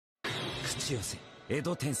ち寄せ江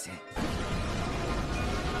戸転生。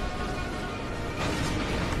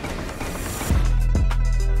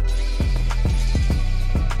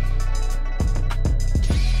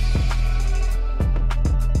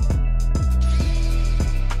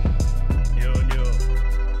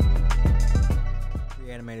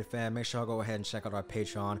 Reanimated fan, make sure y'all go ahead and check out our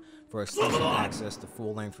Patreon for exclusive access to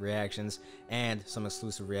full-length reactions and some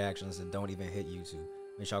exclusive reactions that don't even hit YouTube.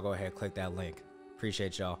 Make sure y'all go ahead and click that link.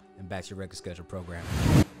 Appreciate y'all, and back to your regular scheduled program.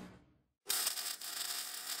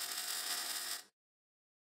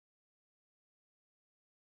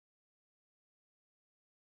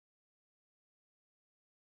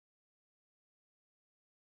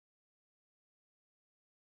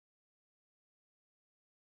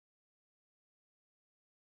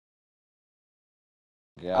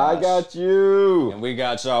 Gosh. I got you. And we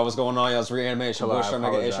got y'all. What's going on, y'all? It's Reanimation. Bush,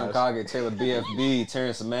 Mega Kage, Taylor BFB,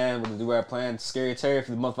 Terrence the Man with the Do Rap Plan, Scary Terry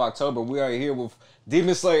for the month of October. We are here with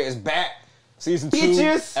Demon Slayer is back. Season 2,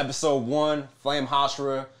 Bitches. Episode 1, Flame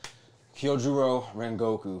Hashira, Kyojuro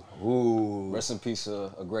Rengoku. Ooh. Rest in peace,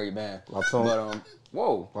 a great man. Latoon. But,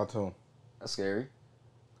 whoa. Latoon. That's scary.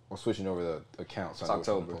 I'm switching over the account. So It's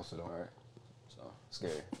October. Post it on. All right. So,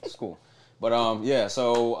 scary. It's cool. But yeah,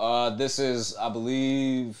 so this is, I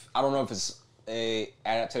believe, I don't know if it's a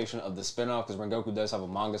adaptation of the spinoff, because Rengoku does have a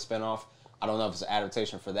manga spinoff. I don't know if it's an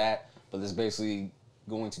adaptation for that, but it's basically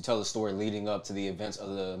going to tell the story leading up to the events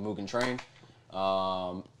of the Mugen Train.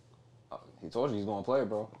 He told you he's gonna play,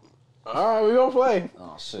 bro. All right, we gonna play.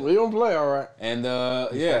 Oh shit. We gonna play, all right. And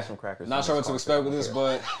yeah, some crackers not on sure this what to expect with this,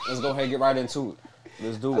 but let's go ahead and get right into it.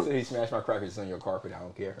 Let's do it. He smashed my crackers on your carpet. I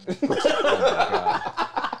don't care. Oh my God.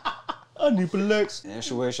 Aniplex. And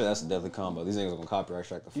Shueisha, that's a deadly combo. These niggas are gonna copyright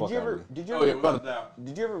strike the fuck out of me. Did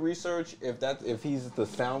you ever research if he's the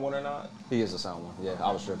sound one or not? He is a sound one. Yeah,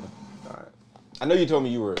 I was tripping. All right. I know you told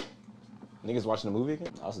me you were niggas watching the movie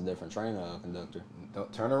again. I was a different train conductor.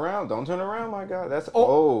 Don't turn around. Don't turn around, my God. That's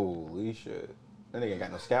holy shit. That nigga ain't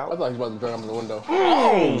got no scalp. I thought he was about to turn up in the window.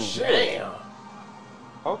 Oh shit. Damn.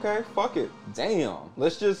 Okay, fuck it. Damn.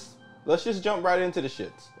 Let's just jump right into the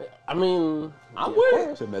shits. I mean, I'm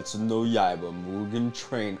with it. Kimetsu no Yaiba Mugen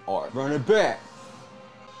Train Art. Run it back.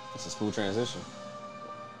 It's a smooth transition.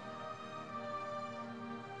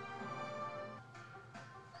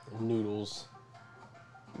 Noodles.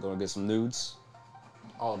 I'm gonna get some nudes.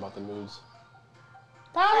 All about the nudes.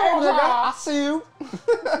 I see you.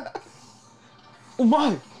 Oh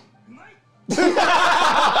my.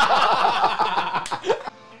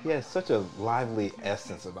 He has such a lively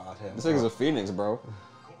essence about him. This nigga's a phoenix, bro.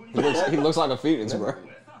 He looks like a phoenix, bro.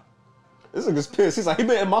 This nigga's pissed. He's like, he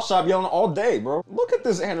been in my shop yelling all day, bro. Look at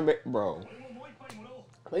this anime, bro.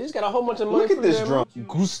 They just got a whole bunch of money. Look at this drum.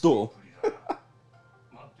 Gusto.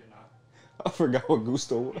 I forgot what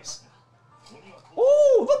Gusto was.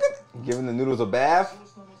 Ooh, look at. Giving the noodles a bath.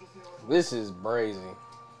 This is brazy.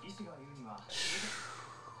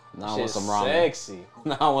 Now I want some ramen. Sexy.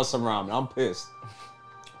 Now I want some ramen. I'm pissed.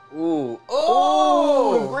 Ooh.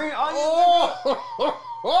 Oh, green onion.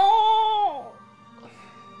 Oh.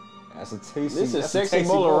 That's a tasty. This is that's sexy a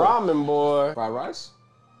tasty bowl of ramen, boy. Fried rice?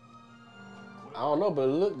 I don't know, but it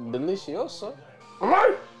look delicioso.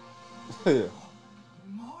 Yeah.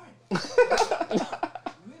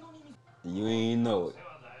 You ain't know it.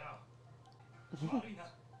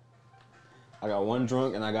 I got one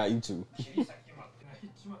drunk and I got you two.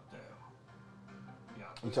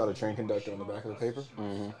 You saw the train conductor on the back of the paper?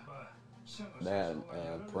 Mm-hmm. They had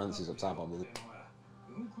parentheses up top, I believe.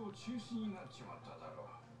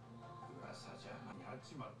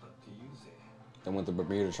 They went to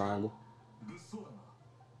Bermuda Triangle.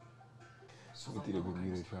 We did a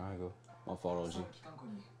Bermuda Triangle. My fault, OG.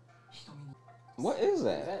 What is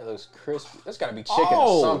that? That looks crispy. That's gotta be chicken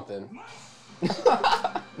Oh. or something.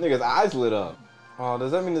 Nigga's eyes lit up. Oh,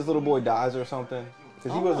 does that mean this little boy dies or something?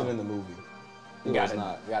 Because he wasn't in the movie. He was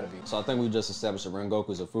not. Gotta be. So I think we just established that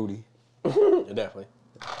Rengoku's a foodie. Yeah, definitely.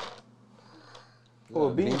 Oh,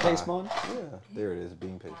 a bean paste pie. bun? Yeah, there it is,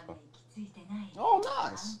 bean paste bun. Oh,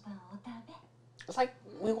 nice. It's like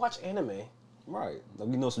we watch anime. Right. Like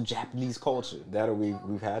we know some Japanese culture. That or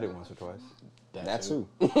we've had it once or twice. That too.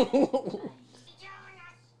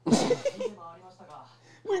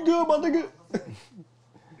 We good, my nigga.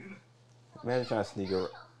 Imagine trying to sneak over.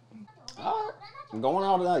 Alright. I'm going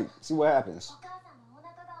out tonight. See what happens.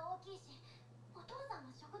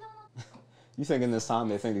 You think in this time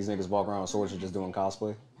they think these niggas walk around with swords are just doing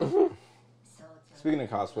cosplay? Speaking of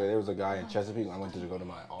cosplay, there was a guy in Chesapeake when I went to go to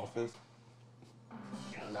my office.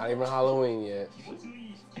 Not even Halloween yet.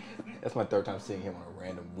 That's my third time seeing him on a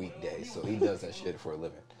random weekday, so he does that shit for a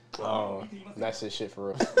living. Oh, that's his shit for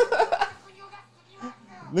real.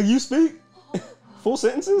 Nigga, you speak? Full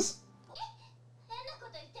sentences?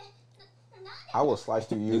 I will slice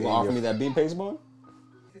through you. You gonna offer me that bean paste bun?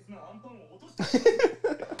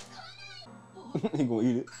 He gonna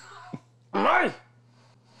eat it. My!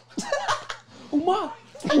 Uma!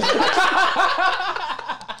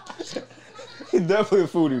 He definitely a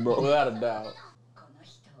foodie, bro. Without a doubt.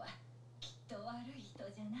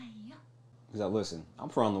 He's like, listen, I'm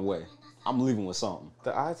from the way. I'm leaving with something.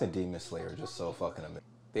 The eyes in Demon Slayer are just so fucking amazing.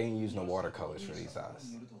 They ain't used no watercolors for these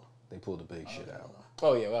eyes. They pulled the big shit out.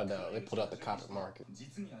 Oh yeah, without a doubt. They pulled out the copper market.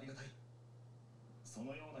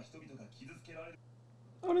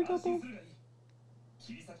 Arigato.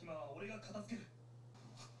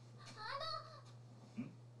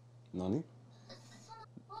 Nani?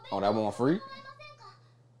 Oh, that one free?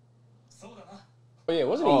 Oh yeah,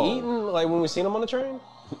 wasn't he eating like when we seen him on the train?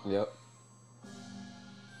 Yep.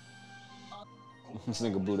 This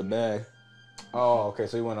nigga blew the bag. Oh, okay,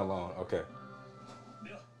 so he went alone. Okay.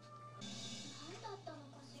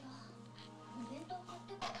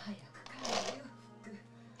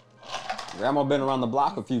 Grandma been around the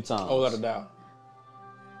block a few times. Oh, without a doubt.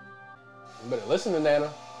 You better listen to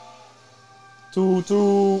Nana. Toot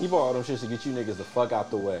toot. He bought all them shits to get you niggas the fuck out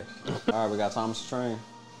the way. All right, we got Thomas Train.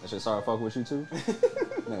 That shit started fucking with you too.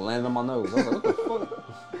 Nigga landed on my nose. I was like, what the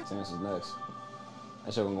fuck? Terrence is next.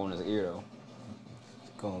 That shit gonna go in his ear though.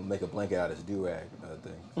 Gonna make a blanket out of his do-rag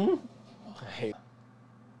thing. I hate.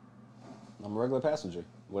 I'm a regular passenger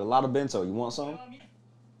with a lot of bento. You want some?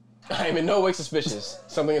 I am in no way suspicious.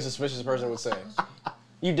 Something a suspicious person would say.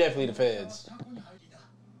 You definitely the feds.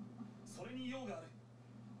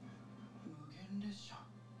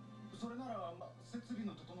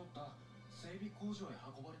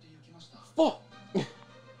 Fuck!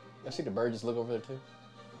 I see the bird just look over there too.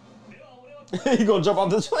 You gonna jump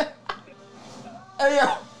off this way? Hey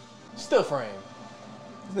yo! Still frame.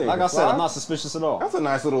 Like I said, I'm not suspicious at all. That's a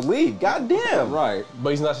nice little lead. Goddamn. Right.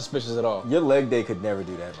 But he's not suspicious at all. Your leg day could never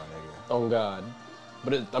do that, my nigga. Oh God.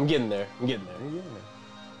 But I'm getting there. I'm getting there. You're getting there.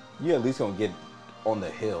 You at least gonna get on the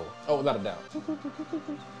hill. Oh, without a doubt.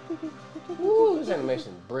 Ooh, this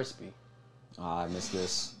animation brispy. Oh, I missed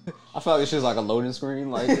this. I felt like this shit's like a loading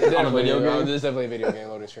screen, like on a Definitely, video game. This is definitely a video game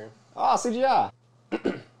loading screen. Ah, CGI.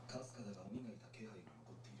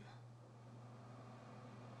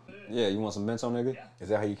 Yeah, you want some bento, nigga? Is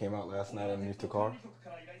that how you came out last night underneath the car?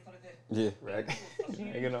 Yeah. Right?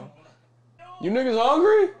 You know. You niggas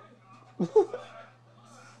hungry?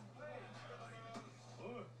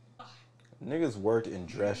 Niggas work in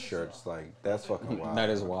dress shirts, like, that's fucking wild. That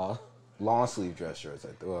is wild. Long sleeve dress shirts.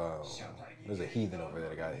 Like, there's a heathen over there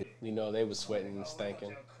that got hit. You know, they was sweating and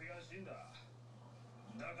stinking.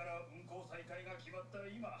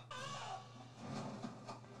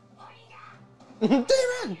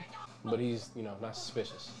 But he's, you know, not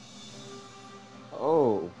suspicious.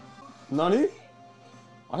 Oh. Nani?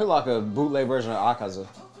 I hear like a bootleg version of Akaza.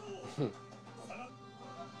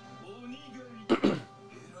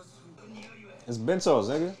 It's bentos,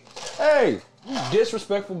 nigga. Hey! You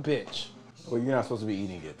disrespectful bitch. Well, you're not supposed to be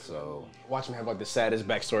eating it, so. Watch him have like the saddest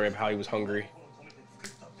backstory of how he was hungry.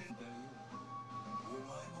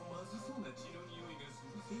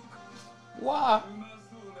 Why?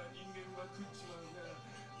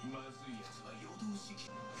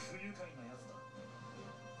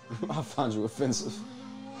 I find you offensive.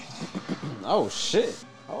 Oh shit.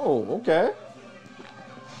 Oh, okay.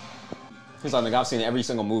 He's like, nigga, I've seen every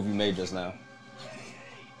single move you made just now.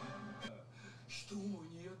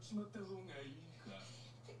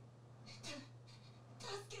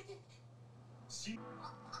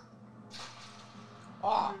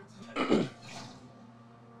 Ah.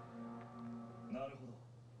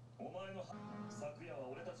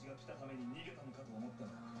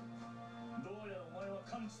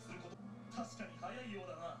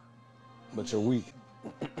 But you're weak.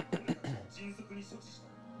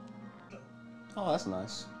 Oh, that's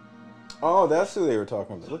nice. Oh, that's who they were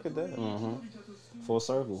talking about. Look at that. Mm-hmm. Full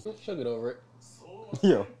circle. She'll get over it.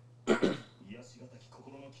 Yo.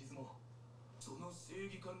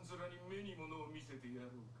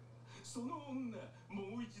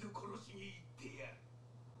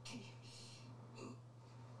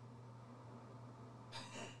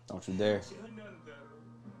 Don't you dare.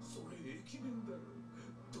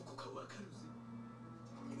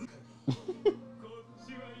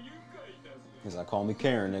 He's like, call me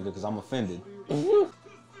Karen, nigga, because I'm offended.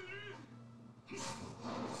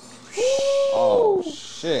 Oh,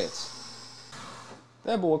 shit.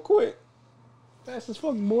 That boy quit. Fast as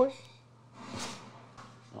fuck, boy.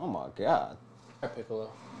 Oh, my God.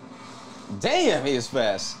 Piccolo. Damn, he is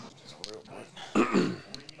fast. Okay.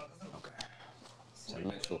 7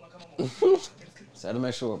 minutes. Just had to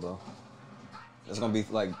make sure, bro. It's gonna be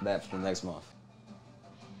like that for the next month.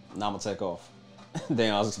 Now I'm gonna take off.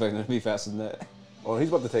 Damn, I was expecting it to be faster than that. Oh, he's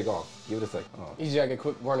about to take off. Give it a sec. Oh. He's got a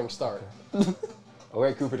quick running start.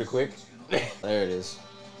 Okay, Cooper the quick. There it is.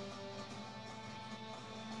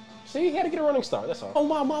 See, he had to get a running start, that's all. Oh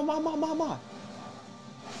my.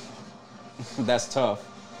 That's tough.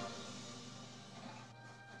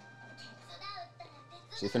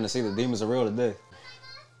 She finna see the demons are real today.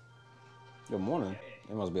 Good morning.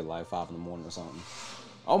 It must be like 5 in the morning or something.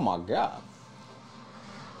 Oh my god.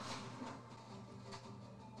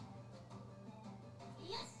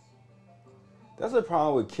 That's the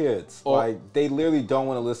problem with kids. Oh. Like, they literally don't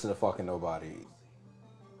want to listen to fucking nobody.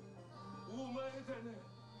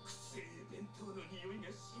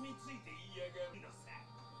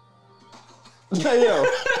 Hey yo.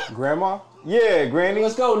 Grandma? Yeah, Granny.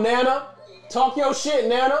 Let's go, Nana. Talk your shit,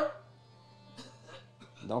 Nana.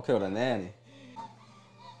 Don't kill the nanny.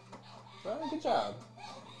 All right, good job.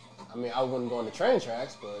 I mean, I wouldn't go on the train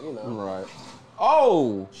tracks, but you know. Right.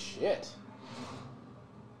 Oh! Shit.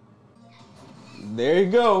 There you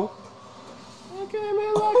go. You came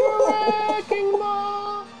in like a wrecking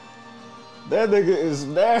ball. That nigga is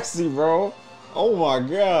nasty, bro. Oh my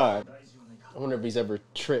god. I wonder if he's ever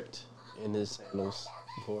tripped in his sandals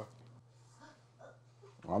before.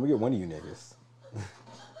 I'm gonna get one of you niggas.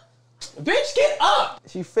 Bitch, get up!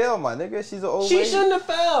 She fell, my nigga. She's an old She lady. shouldn't have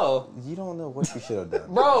fell. You don't know what she should have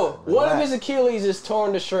done. Bro, one of Relax. his Achilles is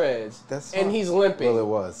torn to shreds. That's and fine. he's limping. Well, it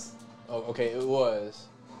was. Oh, okay, it was.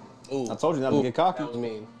 Ooh. I told you not to get cocky. That was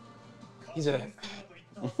mean. He's a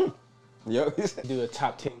Yo. do a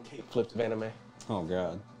top 10 kick flips of anime, Oh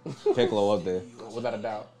god. Piccolo up there. without a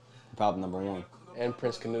doubt. Probably number 1. And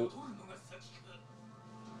Prince Canute.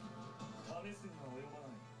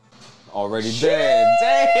 Already dead.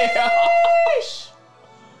 Damn.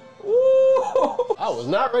 Woo. I was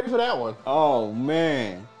not ready for that one. Oh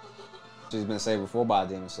man. She's been saved before by a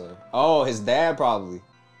DemonSlayer. Oh, his dad probably.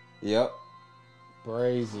 Yep.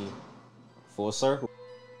 Crazy. Full circle.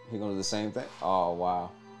 He gonna do the same thing. Oh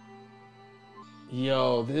wow.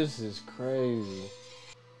 Yo, this is crazy.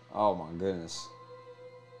 Oh my goodness.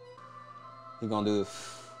 He gonna do.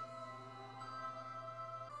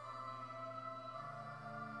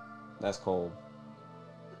 That's cold.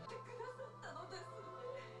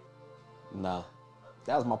 Nah.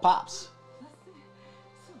 That was my pops.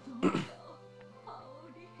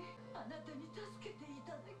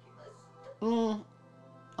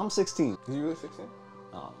 I'm 16. Is you really 16?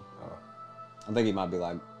 I think he might be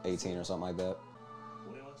like 18 or something like that.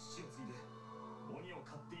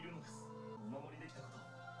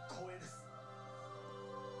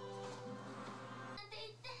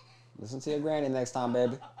 Listen to your granny next time,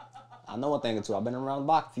 baby. I know a thing or two. I've been around the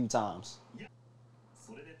block a few times.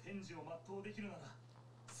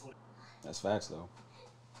 That's facts, though.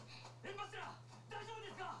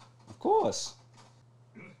 Of course.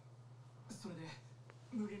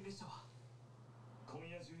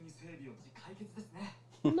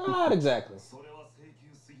 Not exactly.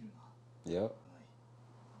 Yep.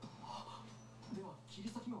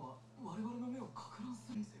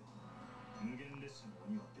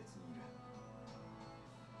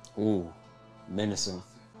 Ooh, menacing.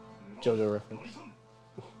 JoJo reference.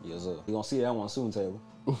 Yes, sir. You gonna see that one soon, Taylor.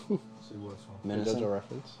 See what's wrong. Menacing. JoJo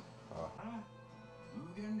reference.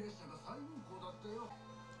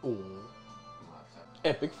 Ooh.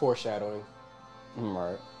 Epic foreshadowing.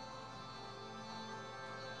 Right.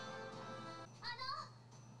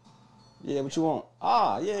 Yeah, what you want?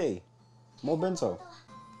 Ah, yay. More bento.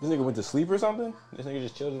 This nigga went to sleep or something? This nigga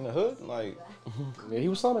just chilled in the hood? Like, Yeah, he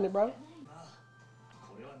was slumming it, bro.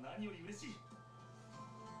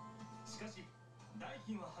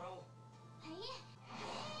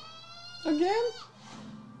 Again?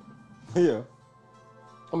 Yeah.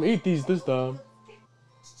 I'm gonna eat these this time.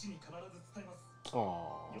 Aw,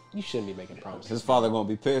 you shouldn't be making promises. His father gonna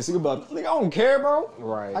be pissed. He gonna be like, nigga, I don't care, bro.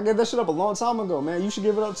 Right. I gave that shit up a long time ago, man. You should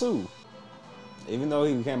give it up too. Even though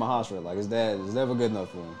he became a hospital, like his dad is never good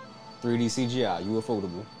enough for him. 3D CGI, you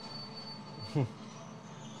affordable.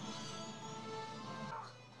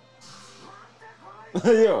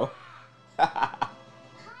 Yo.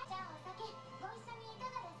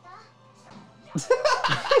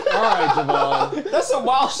 Alright, Javon. That's some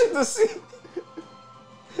wild shit to see.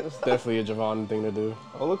 That's definitely a Javon thing to do.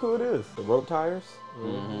 oh, look who it is. The rope tires.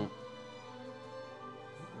 Mm-hmm.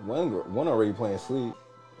 One already playing sleep.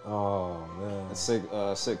 Oh, man.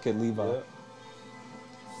 Sick kid Levi. Yep.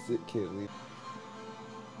 Sick kid Levi.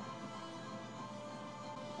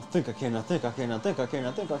 I think I can.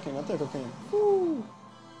 Woo.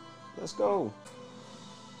 Let's go.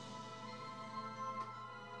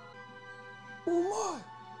 Oh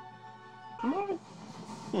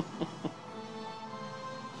my.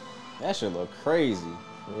 That shit look crazy.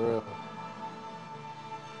 For real.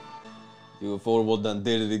 You affordable done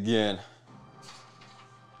did it again.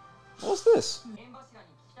 What's this?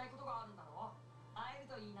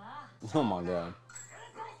 Oh my god.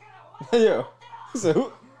 Yo. He said,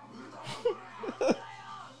 who?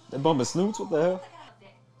 They bumping snoots? What the hell?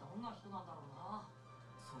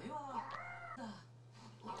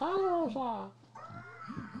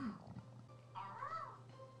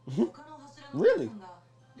 Really?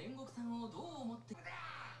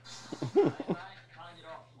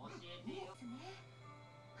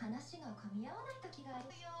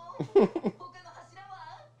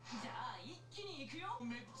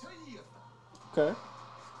 Okay.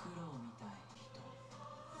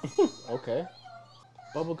 Okay.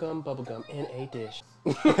 Bubblegum in a dish.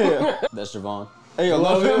 That's Javon. Hey, I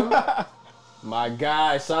love him. My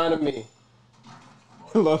guy, sign of me.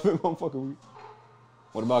 Love him, motherfucker. Weak.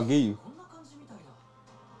 What about Giyu?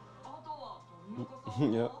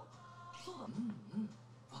 Yep.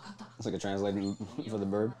 It's like a translator for the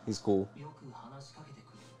bird. He's cool.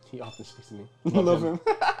 He often speaks to me. Love him.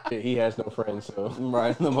 He has no friends, so.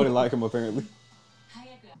 Right, nobody like him apparently.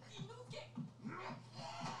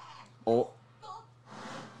 Oh.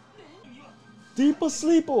 Deeper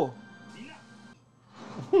sleeper.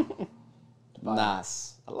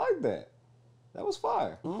 Nice. I like that. That was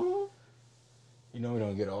fire. You know we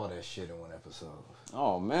don't get all that shit in one episode.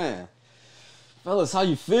 Oh man. Fellas, how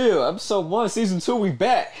you feel? Episode 1, season 2, we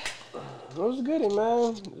back. It was goody,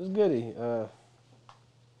 man. It was goody.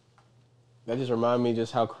 That just reminded me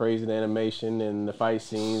just how crazy the animation and the fight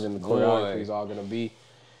scenes and the choreography is all gonna be.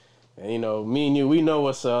 And you know, me and you, we know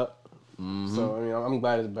what's up. So I mean, I'm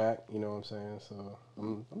glad it's back. You know what I'm saying? So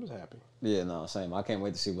I'm just happy. Yeah, no, same. I can't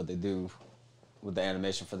wait to see what they do with the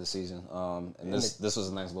animation for the season. And this was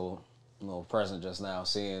a nice little present just now,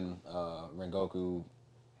 seeing Rengoku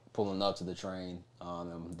pulling up to the train,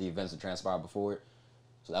 the events that transpired before it.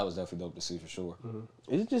 So that was definitely dope to see for sure.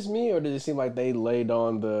 Is it just me, or did it seem like they laid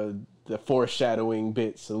on the foreshadowing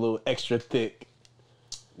bits a little extra thick?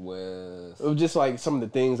 With It was just like some of the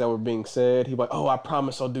things that were being said. He was like, "Oh, I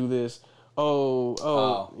promise I'll do this."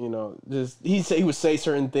 Oh, you know, just he would say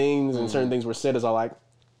certain things, and certain things were said as all like,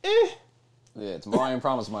 eh. Yeah, tomorrow I ain't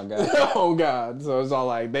promise, my guy. Oh God! So it's all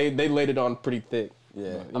like they laid it on pretty thick.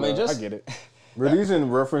 Yeah, But, I get it. Were these in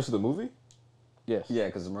reference to the movie? Yes. Yeah,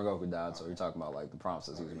 because Rengoku died, so you're talking about like the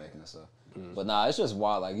promises he was making and stuff. But nah, it's just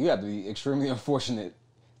wild. Like you have to be extremely unfortunate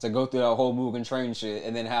to go through that whole Mugen Train shit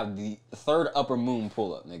and then have the third upper moon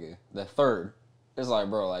pull up, nigga. The third. It's like,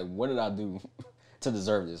 bro, like what did I do to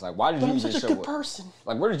deserve this? Like why did you I'm just such a show good up? person.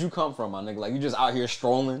 Like where did you come from, my nigga? Like you just out here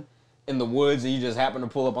strolling in the woods and you just happen to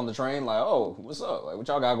pull up on the train? Like, oh, what's up? Like what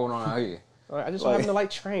y'all got going on out here? I just happen to like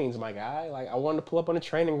trains, my guy. Like I wanted to pull up on a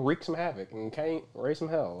train and wreak some havoc and can't raise some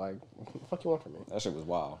hell. Like, what the fuck you want from me? That shit was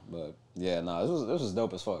wild, but yeah, no, this was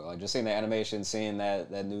dope as fuck. Like just seeing the animation, seeing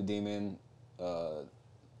that new demon,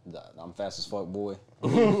 I'm fast as fuck boy.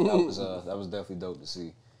 that was definitely dope to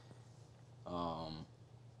see.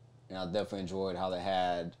 And I definitely enjoyed how they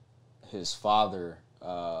had his father,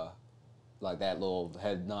 like that little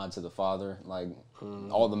head nod to the father, like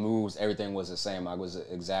all the moves, everything was the same. Like it was an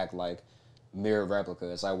exact like mirror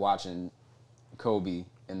replica. It's like watching Kobe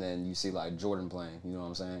and then you see like Jordan playing, you know what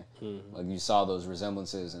I'm saying? Like you saw those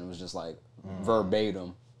resemblances and it was just like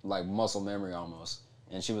verbatim, like muscle memory almost.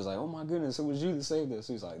 And she was like, oh my goodness, it was you that saved this.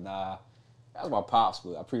 He was like, nah, that was my pops,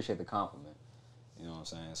 but I appreciate the compliment. You know what I'm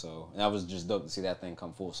saying? So and that was just dope to see that thing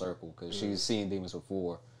come full circle because she's seen demons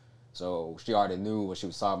before. So she already knew what she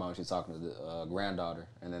was talking about when she was talking to the granddaughter.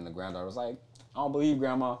 And then the granddaughter was like, I don't believe,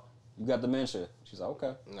 Grandma. You got dementia. She's like,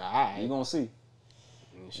 okay. Nah, You gonna see.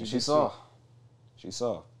 she saw. She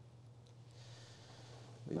saw.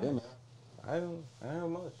 But yeah, man. I don't have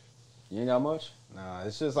much. You ain't got much? Nah,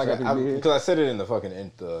 it's just like Happy to be here. because I said it in the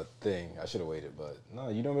fucking thing. I should have waited, but no,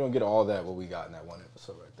 we don't get all that what we got in that one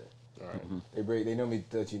episode right there. All right. They know me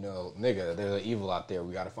that nigga, there's an evil out there.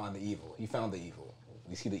 We gotta find the evil. He found the evil.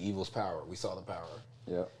 We see the evil's power. We saw the power.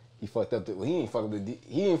 Yeah. He fucked up. He ain't fuck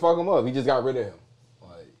him up. He just got rid of him.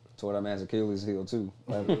 Like Tore that man's Achilles heel too.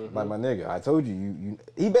 like my nigga. I told you.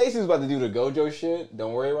 He basically was about to do the Gojo shit.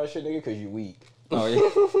 Don't worry about shit, nigga, because you weak. Oh yeah.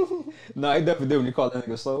 No, he definitely did when you called that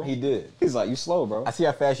nigga slow. He did. He's like, you slow, bro. I see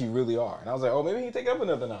how fast you really are. And I was like, oh, maybe he can take it up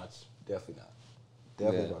another notch. Definitely not.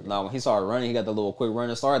 Definitely not. Nah, when he started running, he got the little quick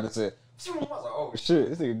running start that said, I was like, oh shit.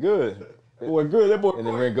 This nigga good. Boy, good. That boy. And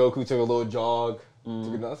then Rengoku took a little jog.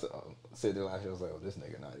 Took a, I said, oh, sit there last year. I was like, oh, this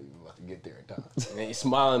nigga not even about to get there in time. And he's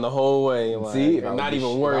smiling the whole way. Like, See, if I'm I not would even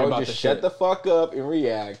just- worried if I would about just the shut shit. the fuck up and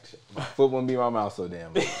react. My foot wouldn't be in my mouth so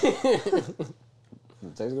damn big. Does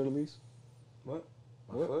it taste good at least? What?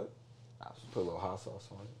 My foot? I just put a little hot sauce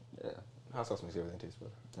on it. Yeah. Hot sauce makes everything taste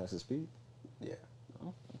better. That's his speed. Yeah.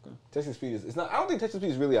 Oh, okay. Texas Speed is. It's not. I don't think Texas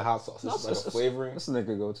Speed is really a hot sauce. It's like a flavoring. That's a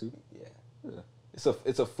nigga go to. Yeah. Yeah.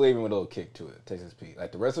 It's a flavoring with a little kick to it. Texas Pete.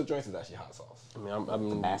 Like the rest of the joints is actually hot sauce. I mean, I'm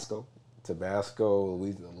Tabasco. Tabasco,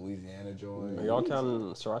 Louisiana joint. Are y'all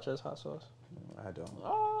counting sriracha as hot sauce? I don't.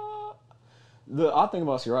 I think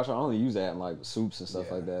about sriracha. I only use that in like soups and stuff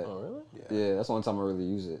Yeah. like that. Oh, really? Yeah, that's the only time I really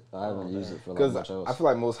use it. I haven't used it for like Because much else. I feel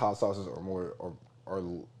like most hot sauces are more are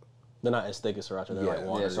They're not as thick as sriracha. They're Yeah, like yeah,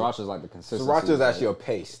 watery. sriracha is like the consistency. sriracha is like- actually a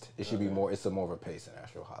paste. It should be more. It's more of a paste than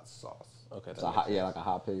actual hot sauce. Okay. It's a hot, yeah, like a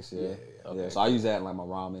hot paste. Yeah, Yeah, yeah. yeah. Okay, So I use that in like my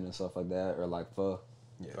ramen and stuff like that, or like pho.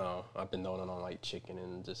 Yeah. Oh, I've been doing it on like chicken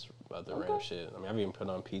and just other random shit. I mean, I've even put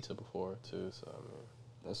it on pizza before too. So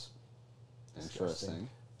That's Disgusting. interesting.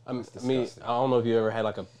 I mean, disgusting. I don't know if you ever had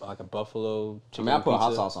like a buffalo I chicken. mean, I put pizza.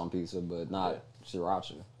 hot sauce on pizza, but not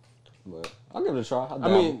sriracha. But I'll give it a try. I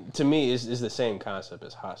mean, to me, it's the same concept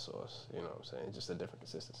as hot sauce. You know what I'm saying? It's just a different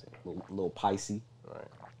consistency. little picey. Right.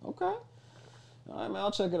 Okay. All right, man.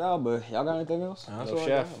 I'll check it out. But y'all got anything else? That's No what I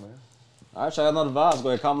chef. got, man. All right, y'all know the vibes. Go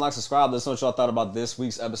ahead, comment, like, subscribe. Let us know what y'all thought about this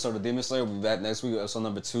week's episode of Demon Slayer. We'll be back next week with episode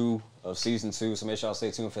number 2 of season 2. So make sure y'all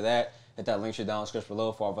stay tuned for that. Hit that link tree down in the description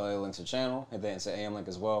below for all available links to the channel. Hit that Instant AM link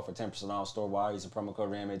as well for 10% off store-wide using promo code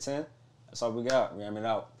Reanimated10. That's all we got. Reanimated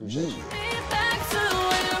out. Appreciate you. Back to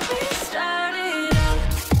where we